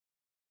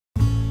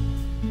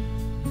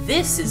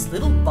This is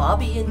little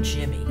Bobby and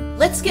Jimmy.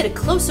 Let's get a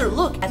closer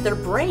look at their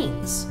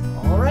brains.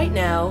 All right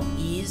now,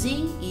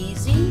 easy,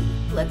 easy.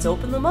 Let's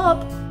open them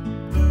up.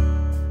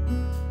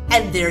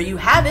 And there you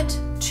have it,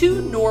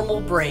 2 normal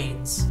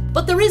brains.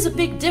 But there is a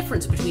big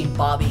difference between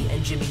Bobby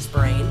and Jimmy's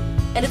brain,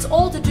 and it's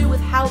all to do with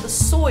how the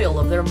soil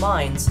of their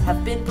minds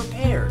have been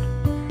prepared.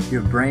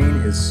 Your brain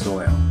is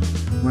soil.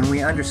 When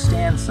we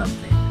understand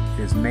something,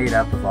 it is made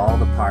up of all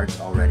the parts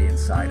already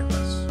inside of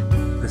us.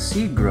 The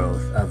seed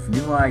growth of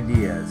new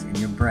ideas in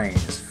your brain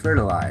is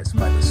fertilized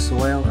by the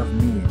soil of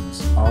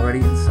meanings already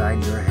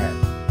inside your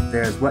head.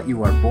 There is what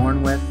you are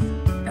born with,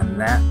 and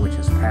that which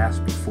has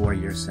passed before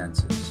your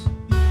senses.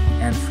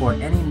 And for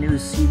any new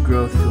seed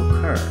growth to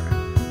occur,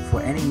 for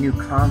any new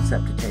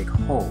concept to take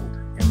hold,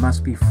 it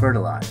must be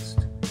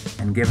fertilized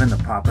and given the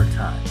proper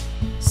time.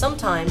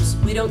 Sometimes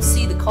we don't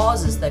see the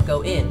causes that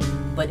go in,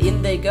 but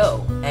in they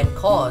go, and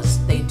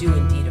cause they do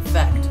indeed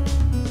affect.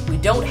 We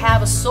don't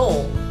have a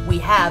soul, we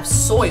have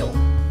soil.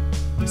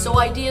 So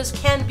ideas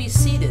can be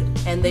seeded,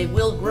 and they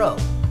will grow.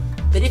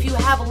 But if you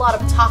have a lot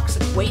of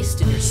toxic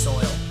waste in your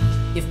soil,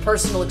 if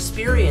personal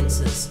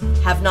experiences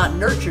have not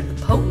nurtured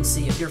the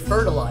potency of your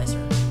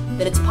fertilizer,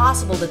 then it's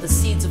possible that the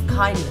seeds of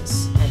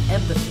kindness and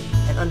empathy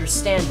and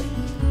understanding,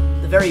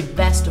 the very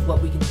best of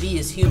what we can be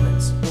as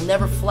humans, will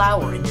never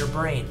flower in your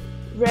brain.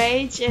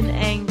 Rage and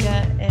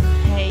anger and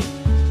hate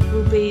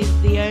will be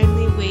the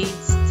only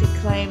weeds to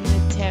claim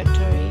the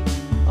territory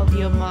of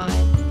your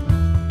mind,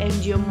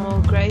 and your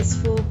more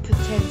graceful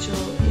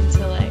potential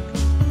intellect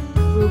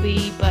will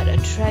be but a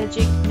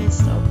tragic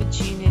missed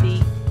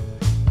opportunity,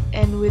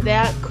 and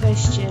without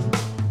question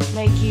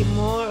make you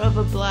more of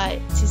a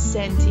blight to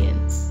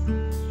sentience.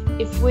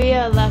 If we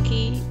are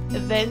lucky,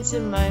 events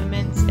and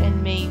moments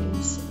and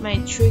memes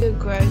may trigger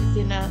growth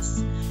in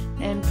us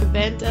and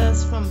prevent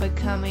us from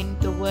becoming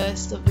the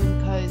worst of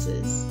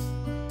imposers.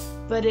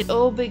 But it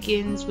all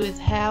begins with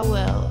how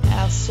well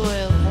our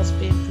soil has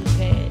been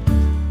prepared.